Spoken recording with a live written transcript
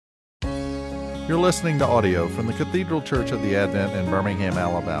You're listening to audio from the Cathedral Church of the Advent in Birmingham,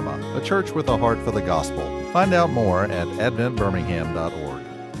 Alabama, a church with a heart for the gospel. Find out more at adventbirmingham.org.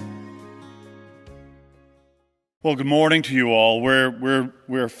 Well, good morning to you all.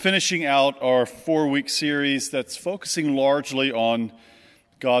 We're finishing out our 4-week series that's focusing largely on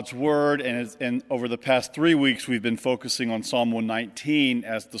God's Word, and over the past 3 weeks we've been focusing on Psalm 119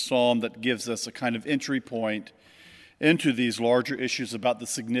 as the psalm that gives us a kind of entry point into these larger issues about the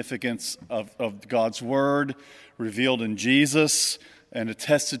significance of God's Word revealed in Jesus and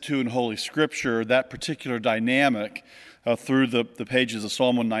attested to in Holy Scripture, that particular dynamic through the pages of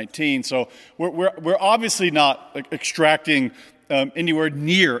Psalm 119. So we're obviously not extracting anywhere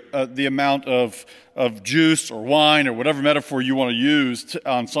near the amount of juice or wine or whatever metaphor you want to use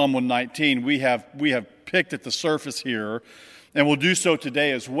on Psalm 119. We have picked at the surface here, and we'll do so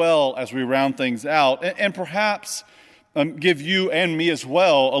today as well as we round things out, and perhaps give you and me as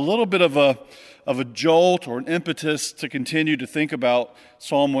well a little bit of a jolt or an impetus to continue to think about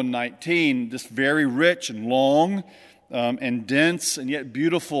Psalm 119, this very rich and long and dense and yet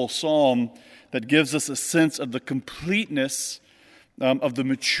beautiful psalm that gives us a sense of the completeness of the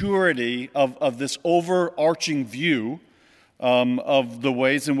maturity of this overarching view of the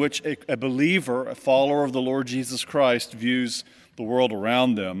ways in which a believer, a follower of the Lord Jesus Christ, views the world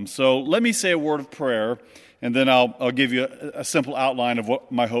around them. So let me say a word of prayer, and then I'll give you a simple outline of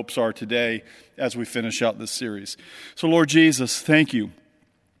what my hopes are today as we finish out this series. So Lord Jesus, thank you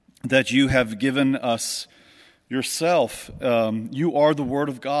that you have given us yourself. You are the Word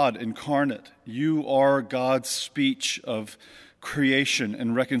of God incarnate. You are God's speech of creation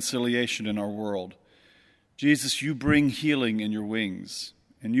and reconciliation in our world. Jesus, you bring healing in your wings,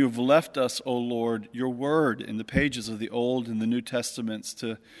 and you have left us, O Lord, your word in the pages of the Old and the New Testaments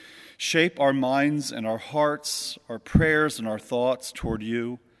to shape our minds and our hearts, our prayers and our thoughts toward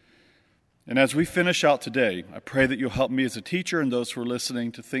you. And as we finish out today, I pray that you'll help me as a teacher and those who are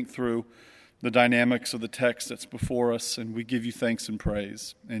listening to think through the dynamics of the text that's before us, and we give you thanks and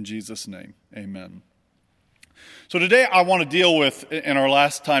praise. In Jesus' name, amen. So today I want to deal with, in our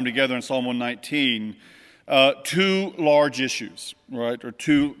last time together in Psalm 119, two large issues, right, or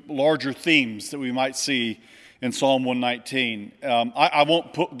two larger themes that we might see in Psalm 119. I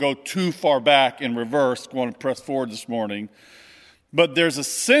won't go too far back in reverse, I want to press forward this morning, but there's a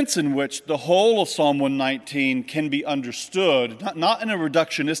sense in which the whole of Psalm 119 can be understood, not in a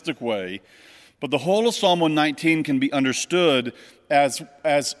reductionistic way, but the whole of Psalm 119 can be understood as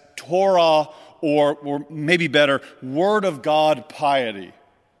Torah, or maybe better, Word of God piety.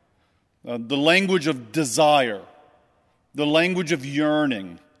 The language of desire, the language of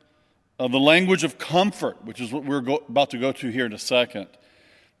yearning, the language of comfort, which is what we're about to go to here in a second.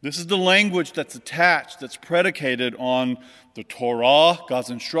 This is the language that's attached, that's predicated on the Torah,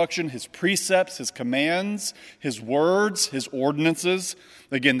 God's instruction, His precepts, His commands, His words, His ordinances.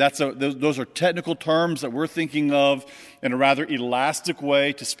 Again, those are technical terms that we're thinking of in a rather elastic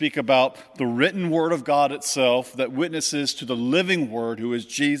way to speak about the written Word of God itself that witnesses to the living Word, who is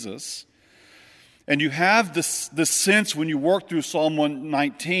Jesus. And you have this sense when you work through Psalm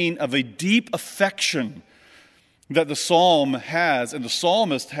 119 of a deep affection that the psalm has and the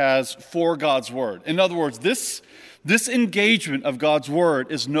psalmist has for God's Word. In other words, this engagement of God's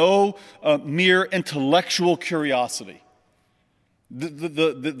Word is no mere intellectual curiosity.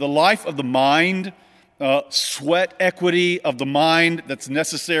 The life of the mind, sweat equity of the mind that's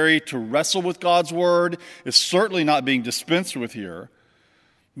necessary to wrestle with God's Word is certainly not being dispensed with here.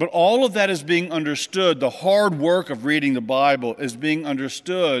 But all of that is being understood. The hard work of reading the Bible is being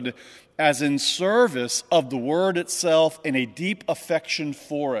understood as in service of the Word itself and a deep affection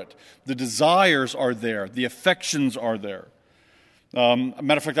for it. The desires are there. The affections are there. A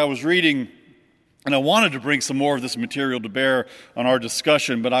matter of fact, I was reading, and I wanted to bring some more of this material to bear on our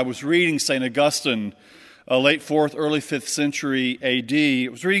discussion, but I was reading St. Augustine, late 4th, early 5th century A.D.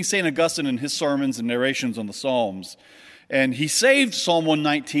 I was reading St. Augustine in his sermons and narrations on the Psalms. And he saved Psalm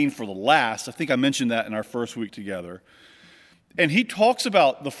 119 for the last. I think I mentioned that in our first week together. And he talks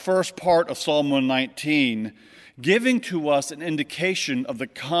about the first part of Psalm 119 giving to us an indication of the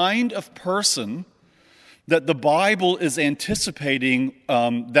kind of person that the Bible is anticipating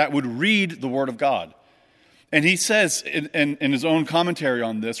that would read the Word of God. And he says in his own commentary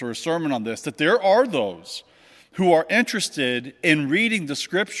on this, or a sermon on this, that there are those who are interested in reading the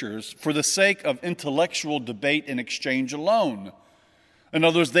Scriptures for the sake of intellectual debate and exchange alone. In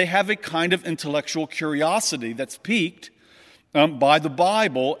other words, they have a kind of intellectual curiosity that's piqued by the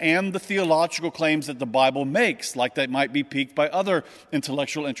Bible and the theological claims that the Bible makes, like that might be piqued by other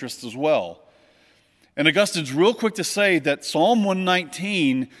intellectual interests as well. And Augustine's real quick to say that Psalm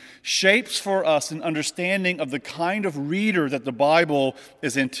 119 shapes for us an understanding of the kind of reader that the Bible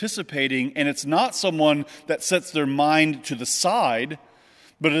is anticipating, and it's not someone that sets their mind to the side,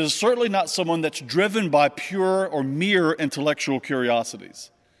 but it is certainly not someone that's driven by pure or mere intellectual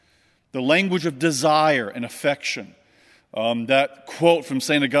curiosities. The language of desire and affection. That quote from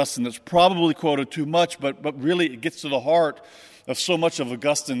St. Augustine that's probably quoted too much, but really it gets to the heart of so much of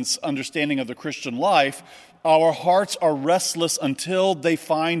Augustine's understanding of the Christian life. Our hearts are restless until they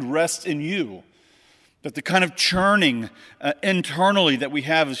find rest in you. That the kind of churning internally that we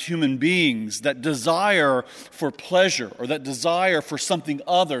have as human beings, that desire for pleasure or that desire for something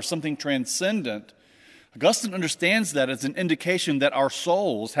other, something transcendent, Augustine understands that as an indication that our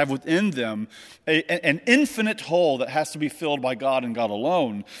souls have within them an infinite hole that has to be filled by God and God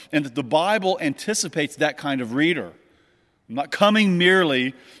alone, and that the Bible anticipates that kind of reader. I'm not coming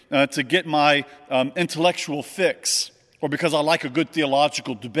merely to get my intellectual fix or because I like a good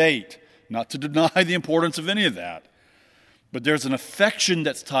theological debate, not to deny the importance of any of that. But there's an affection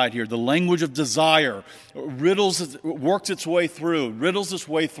that's tied here. The language of desire riddles its way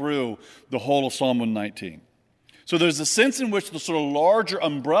through the whole of Psalm 119. So there's a sense in which the sort of larger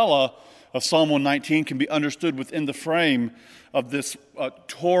umbrella of Psalm 119 can be understood within the frame of this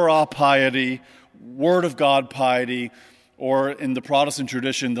Torah piety, Word of God piety, or in the Protestant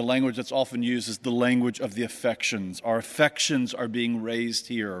tradition, the language that's often used is the language of the affections. Our affections are being raised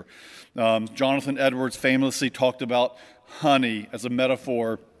here. Jonathan Edwards famously talked about honey as a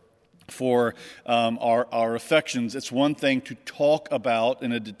metaphor for our affections. It's one thing to talk about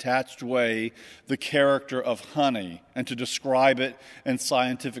in a detached way the character of honey and to describe it in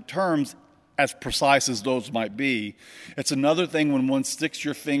scientific terms, as precise as those might be. It's another thing when one sticks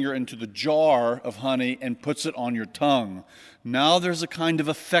your finger into the jar of honey and puts it on your tongue. Now there's a kind of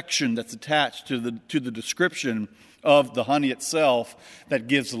affection that's attached to the description of the honey itself that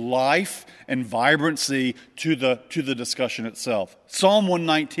gives life and vibrancy to the discussion itself. Psalm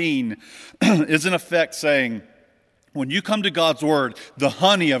 119 is in effect saying, when you come to God's Word, the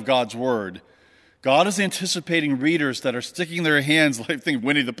honey of God's Word, God is anticipating readers that are sticking their hands, like think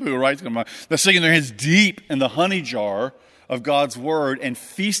Winnie the Pooh, right? They're sticking their hands deep in the honey jar of God's Word and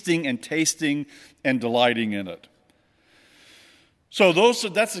feasting and tasting and delighting in it. So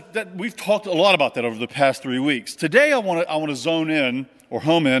we've talked a lot about that over the past 3 weeks. Today I want to zone in or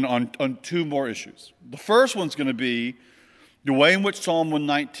home in on two more issues. The first one's going to be the way in which Psalm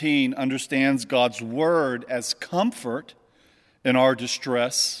 119 understands God's Word as comfort in our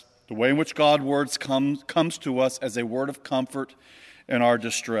distress. The way in which God's words comes to us as a word of comfort in our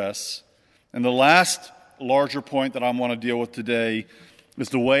distress. And the last larger point that I want to deal with today is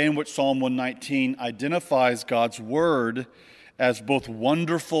the way in which Psalm 119 identifies God's word as both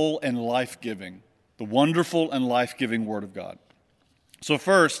wonderful and life-giving. The wonderful and life-giving word of God. So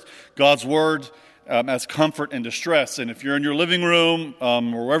first, God's word as comfort in distress. And if you're in your living room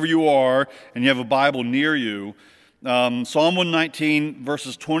or wherever you are and you have a Bible near you, Psalm 119,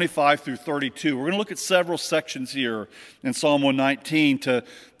 verses 25 through 32. We're going to look at several sections here in Psalm 119 to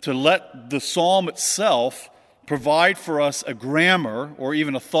let the psalm itself provide for us a grammar or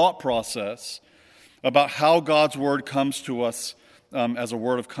even a thought process about how God's word comes to us as a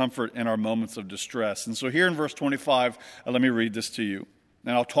word of comfort in our moments of distress. And so here in verse 25, let me read this to you,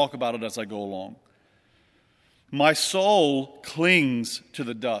 and I'll talk about it as I go along. My soul clings to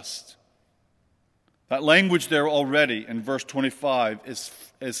the dust. That language there already in verse 25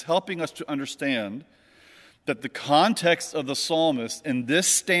 is helping us to understand that the context of the psalmist in this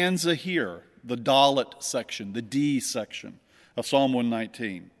stanza here, the Dalet section, the D section of Psalm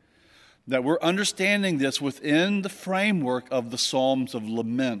 119, that we're understanding this within the framework of the Psalms of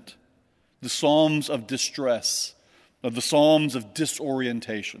lament, the Psalms of distress, of the Psalms of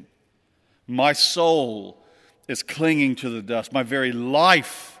disorientation. My soul is clinging to the dust. My very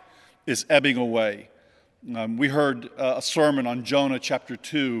life is ebbing away. We heard a sermon on Jonah chapter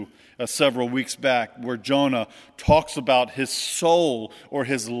 2 several weeks back where Jonah talks about his soul or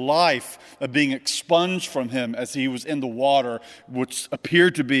his life being expunged from him as he was in the water, which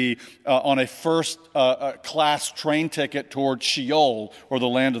appeared to be on a first-class train ticket toward Sheol, or the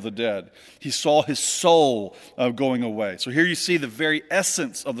land of the dead. He saw his soul going away. So here you see the very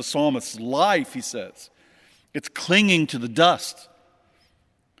essence of the psalmist's life, he says. It's clinging to the dust.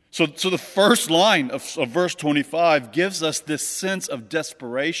 So the first line of verse 25 gives us this sense of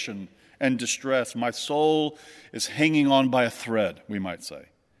desperation and distress. My soul is hanging on by a thread, we might say.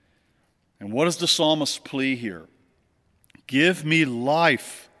 And what is the psalmist's plea here? Give me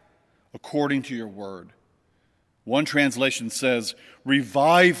life according to your word. One translation says,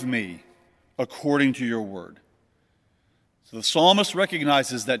 revive me according to your word. So the psalmist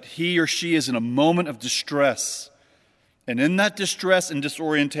recognizes that he or she is in a moment of distress. And in that distress and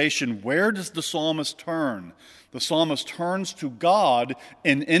disorientation, where does the psalmist turn? The psalmist turns to God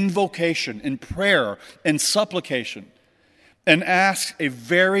in invocation, in prayer, in supplication, and asks a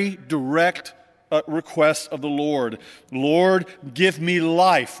very direct request of the Lord. Lord, give me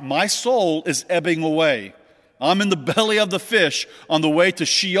life. My soul is ebbing away. I'm in the belly of the fish on the way to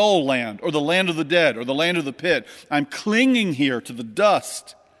Sheol land, or the land of the dead, or the land of the pit. I'm clinging here to the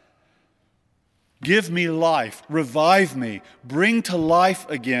dust. Give me life, revive me, bring to life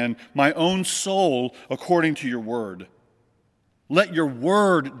again my own soul according to your word. Let your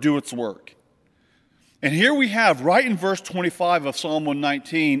word do its work. And here we have, right in verse 25 of Psalm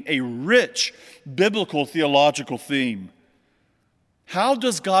 119, a rich biblical theological theme. How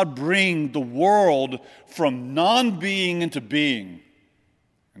does God bring the world from non-being into being?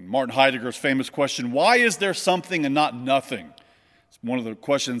 And Martin Heidegger's famous question, why is there something and not nothing? It's one of the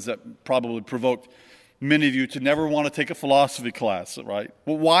questions that probably provoked many of you to never want to take a philosophy class, right?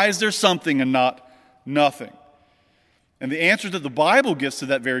 Well, why is there something and not nothing? And the answer that the Bible gives to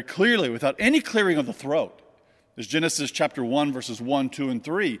that very clearly, without any clearing of the throat, is Genesis chapter 1, verses 1, 2, and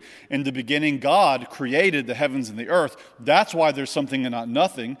 3. In the beginning, God created the heavens and the earth. That's why there's something and not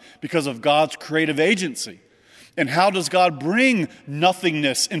nothing, because of God's creative agency. And how does God bring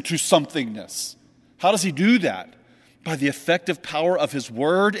nothingness into somethingness? How does he do that? By the effective power of his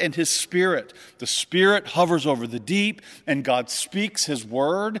word and his spirit. The spirit hovers over the deep, and God speaks his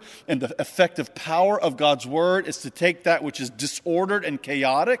word. And the effective power of God's word is to take that which is disordered and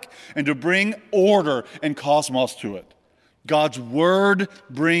chaotic and to bring order and cosmos to it. God's word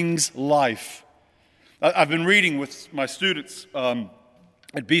brings life. I've been reading with my students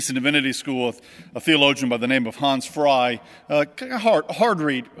at Beeson Divinity School, a theologian by the name of Hans Frey. Kind of hard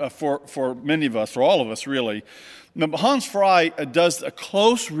read for many of us, for all of us really. Now, Hans Frey does a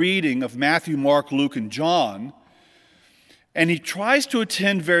close reading of Matthew, Mark, Luke, and John, and he tries to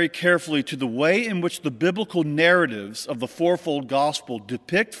attend very carefully to the way in which the biblical narratives of the fourfold gospel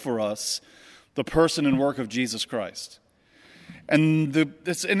depict for us the person and work of Jesus Christ. And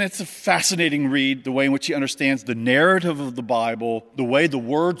it's a fascinating read, the way in which he understands the narrative of the Bible, the way the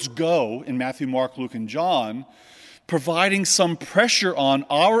words go in Matthew, Mark, Luke, and John, providing some pressure on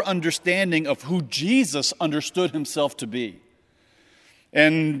our understanding of who Jesus understood himself to be.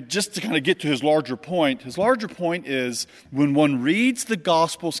 And just to kind of get to his larger point is when one reads the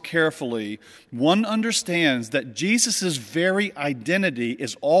Gospels carefully, one understands that Jesus' very identity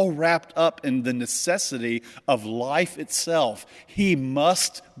is all wrapped up in the necessity of life itself. He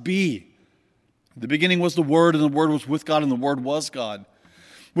must be. The beginning was the Word, and the Word was with God, and the Word was God,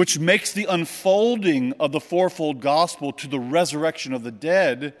 which makes the unfolding of the fourfold gospel to the resurrection of the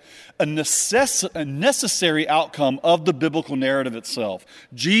dead a necessary outcome of the biblical narrative itself.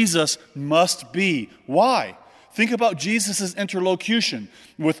 Jesus must be. Why? Think about Jesus' interlocution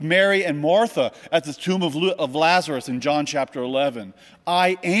with Mary and Martha at the tomb of Lazarus in John chapter 11.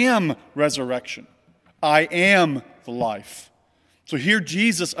 I am resurrection. I am the life. So here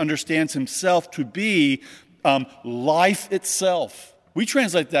Jesus understands himself to be life itself. We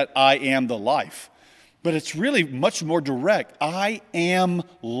translate that, I am the life. But it's really much more direct. I am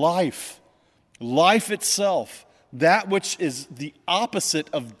life. Life itself. That which is the opposite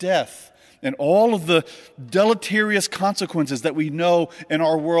of death. And all of the deleterious consequences that we know in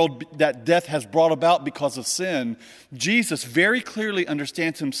our world that death has brought about because of sin. Jesus very clearly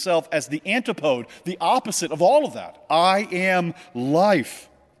understands himself as the antipode, the opposite of all of that. I am life.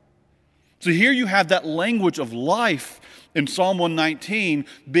 So here you have that language of life in Psalm 119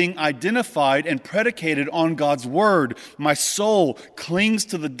 being identified and predicated on God's word. My soul clings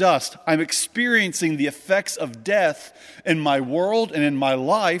to the dust. I'm experiencing the effects of death in my world and in my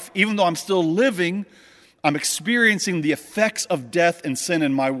life. Even though I'm still living, I'm experiencing the effects of death and sin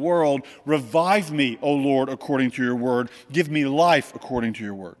in my world. Revive me, O Lord, according to your word. Give me life according to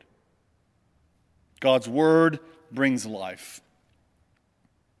your word. God's word brings life.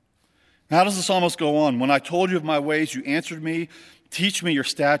 How does the psalmist go on? When I told you of my ways, you answered me. Teach me your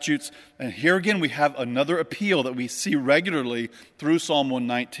statutes. And here again we have another appeal that we see regularly through Psalm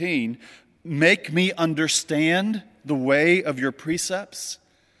 119. Make me understand the way of your precepts.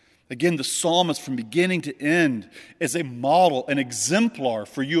 Again, the psalmist from beginning to end is a model, an exemplar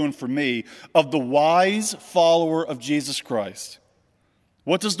for you and for me of the wise follower of Jesus Christ.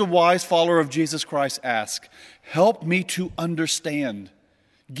 What does the wise follower of Jesus Christ ask? Help me to understand.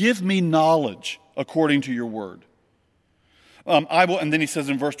 Give me knowledge according to your word. And then he says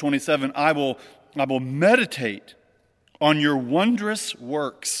in verse 27, I will meditate on your wondrous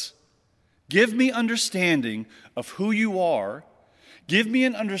works Give me understanding of who you are. Give me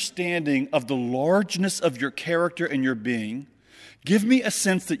an understanding of the largeness of your character and your being. Give me a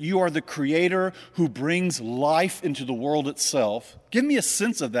sense that you are the creator who brings life into the world itself. Give me a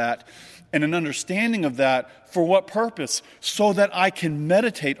sense of that and an understanding of that. For what purpose? So that I can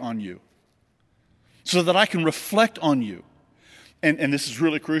meditate on you. So that I can reflect on you. And this is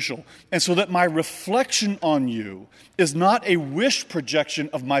really crucial. And so that my reflection on you is not a wish projection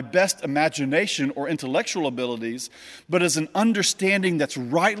of my best imagination or intellectual abilities, but as an understanding that's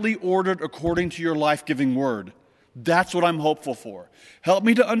rightly ordered according to your life-giving word. That's what I'm hopeful for. Help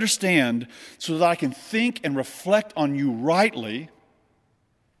me to understand so that I can think and reflect on you rightly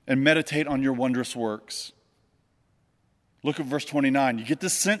and meditate on your wondrous works. Look at verse 29. You get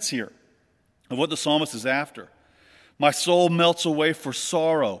this sense here of what the psalmist is after. My soul melts away for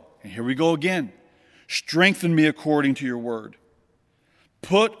sorrow. And here we go again. Strengthen me according to your word.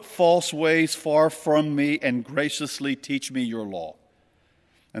 Put false ways far from me and graciously teach me your law.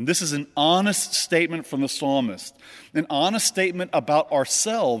 And this is an honest statement from the psalmist, an honest statement about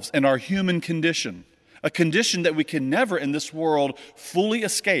ourselves and our human condition, a condition that we can never in this world fully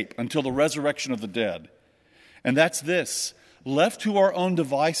escape until the resurrection of the dead. And that's this: left to our own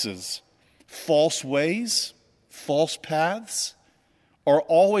devices, false ways, false paths are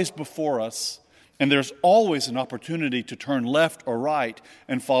always before us, and there's always an opportunity to turn left or right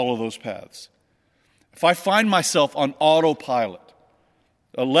and follow those paths. If I find myself on autopilot,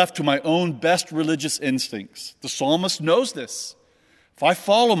 left to my own best religious instincts, the psalmist knows this. If I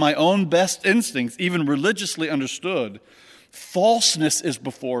follow my own best instincts, even religiously understood, falseness is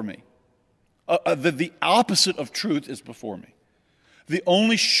before me. The opposite of truth is before me. The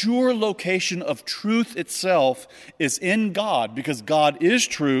only sure location of truth itself is in God, because God is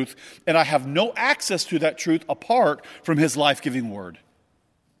truth, and I have no access to that truth apart from his life-giving word.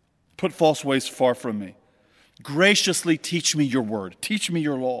 Put false ways far from me. Graciously teach me your word. Teach me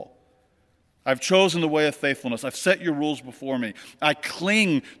your law. I've chosen the way of faithfulness. I've set your rules before me. I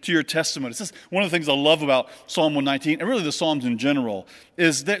cling to your testimony. This is one of the things I love about Psalm 119, and really the Psalms in general,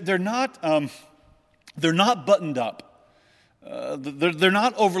 is that they're not buttoned up. They're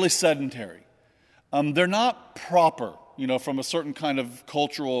not overly sedentary. They're not proper, from a certain kind of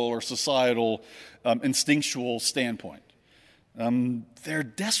cultural or societal, instinctual standpoint. They're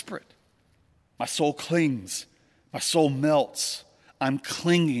desperate. My soul clings. My soul melts. I'm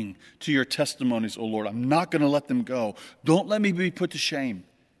clinging to your testimonies, O Lord. I'm not going to let them go. Don't let me be put to shame.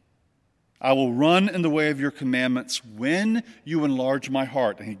 I will run in the way of your commandments when you enlarge my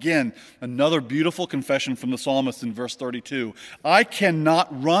heart. And again, another beautiful confession from the psalmist in verse 32. I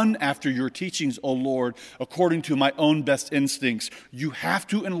cannot run after your teachings, O Lord, according to my own best instincts. You have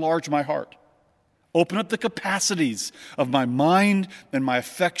to enlarge my heart. Open up the capacities of my mind and my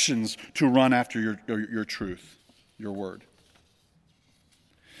affections to run after your truth, your word.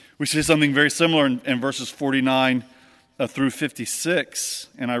 We see something very similar in verses 49 through 56,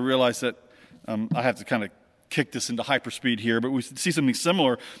 and I realize that I have to kind of kick this into hyperspeed here, but we see something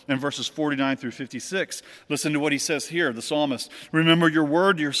similar in verses 49 through 56. Listen to what he says here, the psalmist. Remember your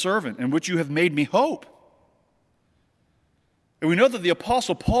word to your servant, in which you have made me hope. And we know that the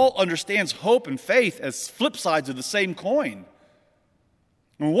Apostle Paul understands hope and faith as flip sides of the same coin.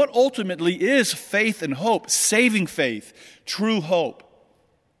 And what ultimately is faith and hope? Saving faith, true hope.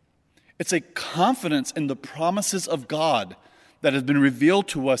 It's a confidence in the promises of God that has been revealed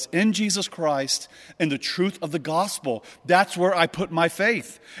to us in Jesus Christ and the truth of the gospel. That's where I put my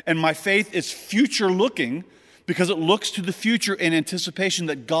faith. And my faith is future-looking because it looks to the future in anticipation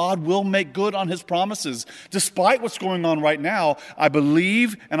that God will make good on his promises. Despite what's going on right now, I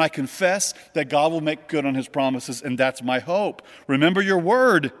believe and I confess that God will make good on his promises, and that's my hope. Remember your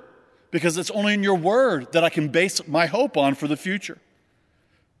word, because it's only in your word that I can base my hope on for the future.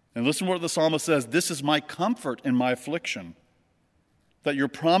 And listen to what the psalmist says, this is my comfort in my affliction, that your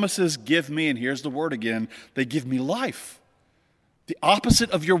promises give me, and here's the word again, they give me life. The opposite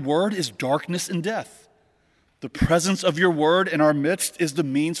of your word is darkness and death. The presence of your word in our midst is the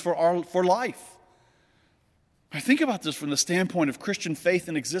means for life. I think about this from the standpoint of Christian faith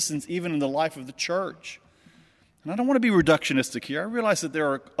and existence, even in the life of the church. And I don't want to be reductionistic here. I realize that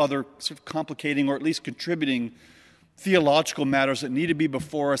there are other sort of complicating or at least contributing theological matters that need to be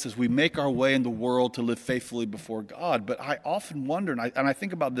before us as we make our way in the world to live faithfully before God. But I often wonder, and I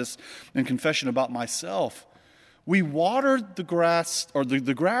think about this in confession about myself, we water the grass, or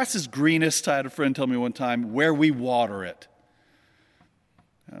the grass is greenest, I had a friend tell me one time, where we water it.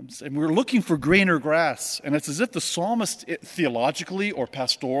 And we're looking for greener grass, and it's as if the psalmist, theologically or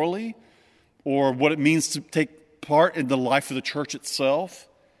pastorally, or what it means to take part in the life of the church itself,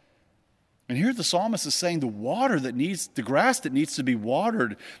 And here the psalmist is saying the grass that needs to be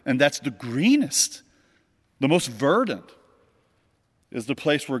watered, and that's the greenest, the most verdant, is the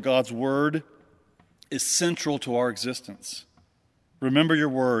place where God's word is central to our existence. Remember your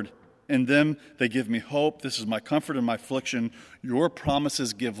word. In them they give me hope. This is my comfort in my affliction. Your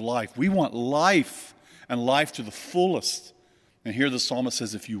promises give life. We want life, and life to the fullest. And here the psalmist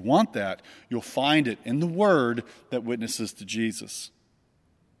says, if you want that, you'll find it in the word that witnesses to Jesus.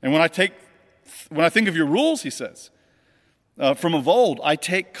 And when I think of your rules, he says, from of old, I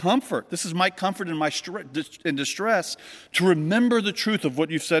take comfort. This is my comfort in distress, to remember the truth of what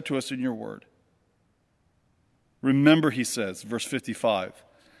you've said to us in your word. Remember, he says, verse 55,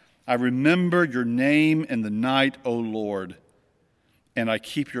 I remember your name in the night, O Lord, and I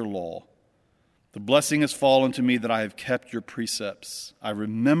keep your law. The blessing has fallen to me that I have kept your precepts. I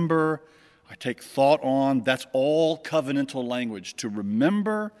remember, I take thought on. That's all covenantal language. To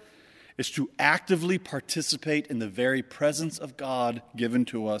remember is to actively participate in the very presence of God given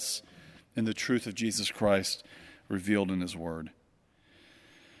to us in the truth of Jesus Christ revealed in his word.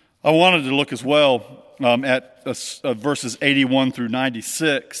 I wanted to look as well at verses 81 through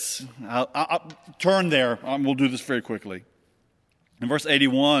 96. I'll turn there. We'll do this very quickly. In verse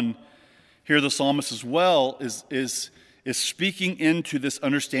 81, here the psalmist as well is speaking into this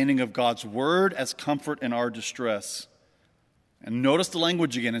understanding of God's word as comfort in our distress. And notice the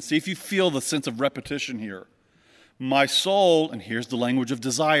language again and see if you feel the sense of repetition here. My soul, and here's the language of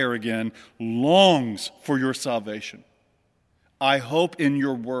desire again, longs for your salvation. I hope in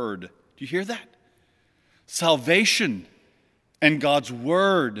your word. Do you hear that? Salvation and God's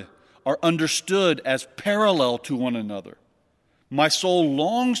word are understood as parallel to one another. My soul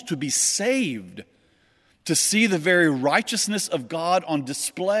longs to be saved, to see the very righteousness of God on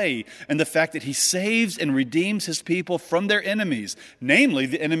display and the fact that he saves and redeems his people from their enemies, namely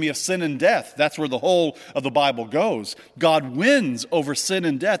the enemy of sin and death. That's where the whole of the Bible goes. God wins over sin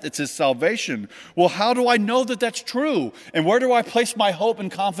and death. It's his salvation. Well, how do I know that that's true? And where do I place my hope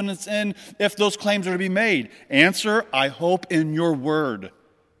and confidence in if those claims are to be made? Answer, I hope in your word.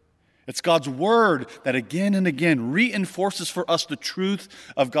 It's God's word that again and again reinforces for us the truth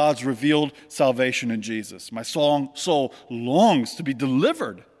of God's revealed salvation in Jesus. My soul longs to be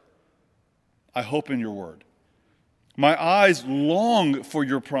delivered. I hope in your word. My eyes long for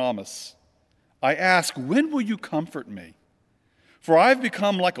your promise. I ask, when will you comfort me? For I've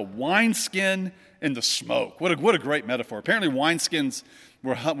become like a wineskin in the smoke. What a great metaphor. Apparently wineskins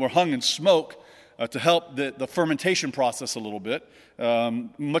were hung in smoke to help the fermentation process a little bit,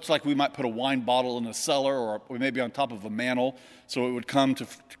 much like we might put a wine bottle in a cellar or maybe on top of a mantle, so it would come to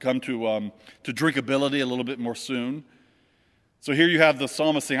drinkability a little bit more soon. So here you have the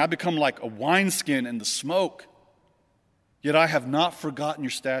psalmist saying, I become like a wineskin in the smoke, yet I have not forgotten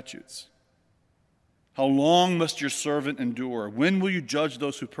your statutes. How long must your servant endure? When will you judge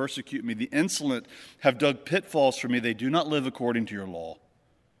those who persecute me? The insolent have dug pitfalls for me. They do not live according to your law.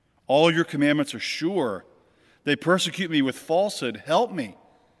 All your commandments are sure. They persecute me with falsehood. Help me.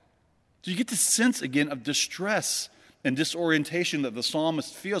 Do you get the sense again of distress and disorientation that the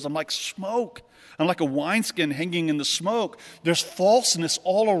psalmist feels? I'm like smoke. I'm like a wineskin hanging in the smoke. There's falseness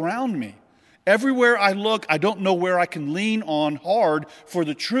all around me. Everywhere I look, I don't know where I can lean on hard for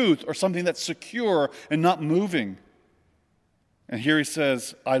the truth or something that's secure and not moving. And here he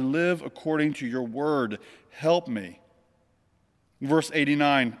says, I live according to your word. Help me. Verse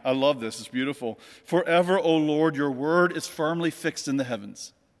 89, I love this, it's beautiful. Forever, O Lord, your word is firmly fixed in the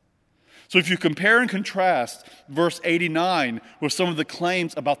heavens. So if you compare and contrast verse 89 with some of the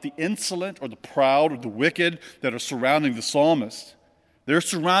claims about the insolent or the proud or the wicked that are surrounding the psalmist, they're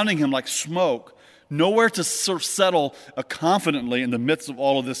surrounding him like smoke, nowhere to settle confidently in the midst of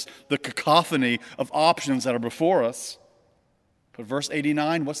all of this, the cacophony of options that are before us. But verse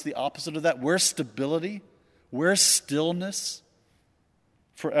 89, what's the opposite of that? Where's stability? Where's stillness?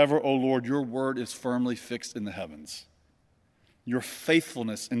 Forever, O Lord, your word is firmly fixed in the heavens. Your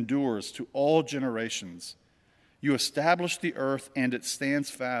faithfulness endures to all generations. You establish the earth, and it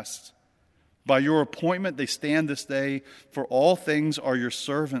stands fast. By your appointment they stand this day, for all things are your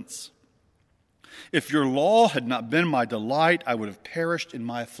servants. If your law had not been my delight, I would have perished in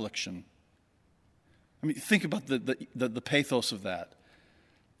my affliction. I mean, think about the pathos of that.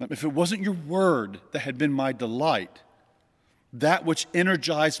 If it wasn't your word that had been my delight, that which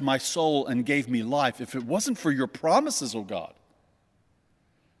energized my soul and gave me life, if it wasn't for your promises, O God,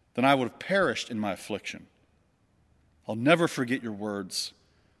 then I would have perished in my affliction. I'll never forget your words,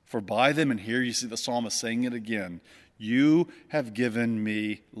 for by them, and here you see the psalmist saying it again, you have given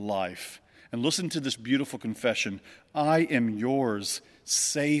me life. And listen to this beautiful confession, I am yours,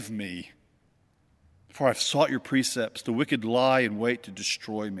 save me. For I've sought your precepts. The wicked lie in wait to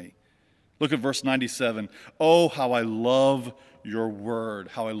destroy me. Look at verse 97. Oh, how I love your word,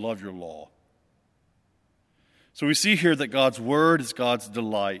 how I love your law. So we see here that God's word is God's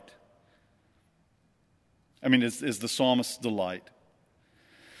delight. Is the psalmist's delight.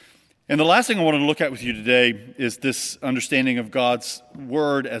 And the last thing I want to look at with you today is this understanding of God's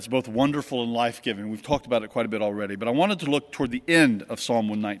word as both wonderful and life-giving. We've talked about it quite a bit already, but I wanted to look toward the end of Psalm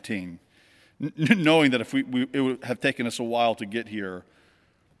 119, knowing that it would have taken us a while to get here.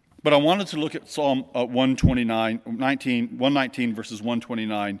 But I wanted to look at Psalm 119, verses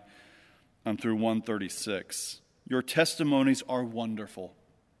 129 through 136. Your testimonies are wonderful.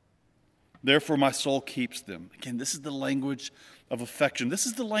 Therefore my soul keeps them. Again, this is the language of affection. This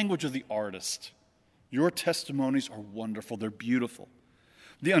is the language of the artist. Your testimonies are wonderful. They're beautiful.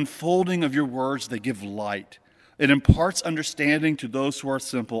 The unfolding of your words, they give light. It imparts understanding to those who are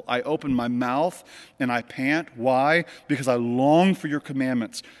simple. I open my mouth and I pant. Why? Because I long for your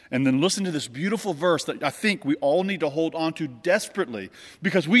commandments. And then listen to this beautiful verse that I think we all need to hold on to desperately,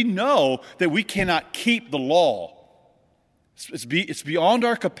 because we know that we cannot keep the law. It's beyond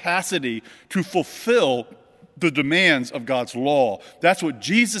our capacity to fulfill the demands of God's law. That's what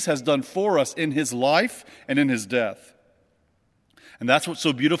Jesus has done for us in his life and in his death. And that's what's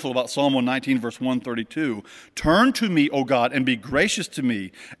so beautiful about Psalm 119, verse 132. Turn to me, O God, and be gracious to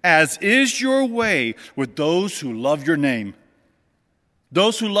me, as is your way with those who love your name.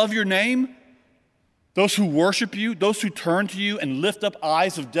 Those who love your name, those who worship you, those who turn to you and lift up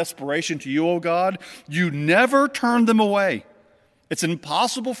eyes of desperation to you, O God, you never turn them away. It's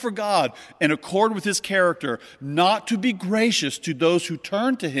impossible for God, in accord with his character, not to be gracious to those who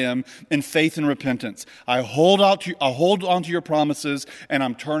turn to him in faith and repentance. I hold on to your promises, and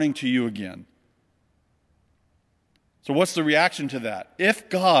I'm turning to you again. So what's the reaction to that? If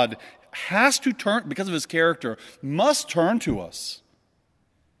God has to turn, because of his character, must turn to us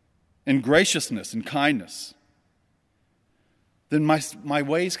in graciousness and kindness, then my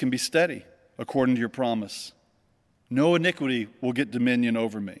ways can be steady according to your promise. No iniquity will get dominion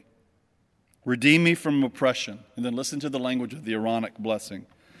over me. Redeem me from oppression. And then listen to the language of the Aaronic blessing.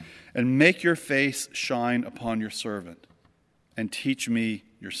 And make your face shine upon your servant, and teach me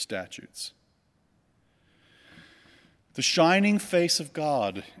your statutes. The shining face of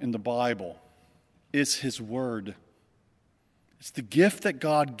God in the Bible is his word. It's the gift that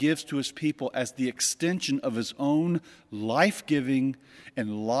God gives to his people as the extension of his own life-giving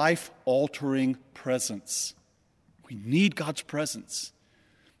and life-altering presence. We need God's presence.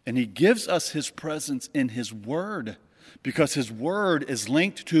 And he gives us his presence in his word, because his word is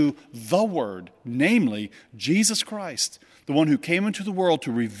linked to the word, namely Jesus Christ, the one who came into the world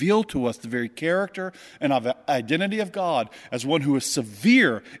to reveal to us the very character and identity of God as one who is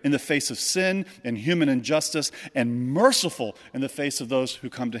severe in the face of sin and human injustice, and merciful in the face of those who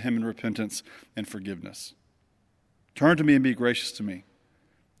come to him in repentance and forgiveness. Turn to me and be gracious to me,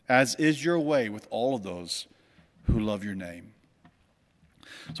 as is your way with all of those who love your name.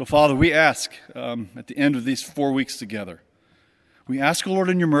 So, Father, we ask at the end of these 4 weeks together, we ask, O Lord,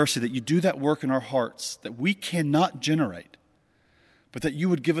 in your mercy, that you do that work in our hearts that we cannot generate, but that you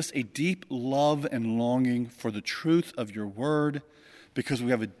would give us a deep love and longing for the truth of your word, because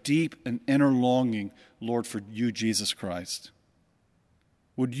we have a deep and inner longing, Lord, for you, Jesus Christ.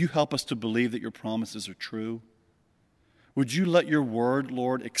 Would you help us to believe that your promises are true? Would you let your word,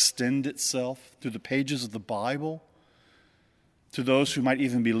 Lord, extend itself through the pages of the Bible to those who might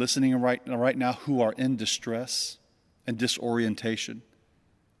even be listening right now who are in distress and disorientation,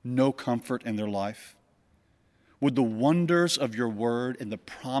 no comfort in their life? Would the wonders of your word and the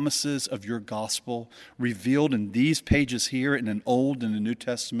promises of your gospel revealed in these pages here in an Old and a New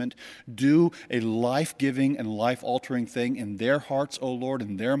Testament do a life-giving and life-altering thing in their hearts, O Lord,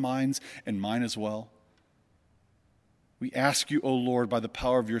 in their minds and mine as well? We ask you, O Lord, by the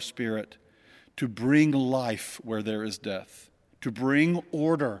power of your Spirit, to bring life where there is death, to bring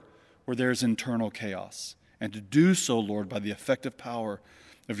order where there is internal chaos, and to do so, Lord, by the effective power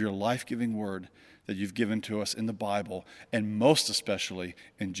of your life-giving word that you've given to us in the Bible, and most especially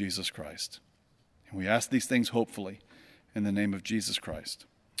in Jesus Christ. And we ask these things hopefully in the name of Jesus Christ.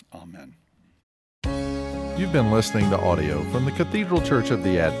 Amen. You've been listening to audio from the Cathedral Church of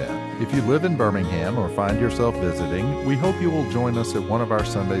the Advent. If you live in Birmingham or find yourself visiting, we hope you will join us at one of our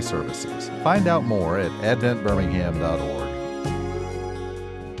Sunday services. Find out more at adventbirmingham.org.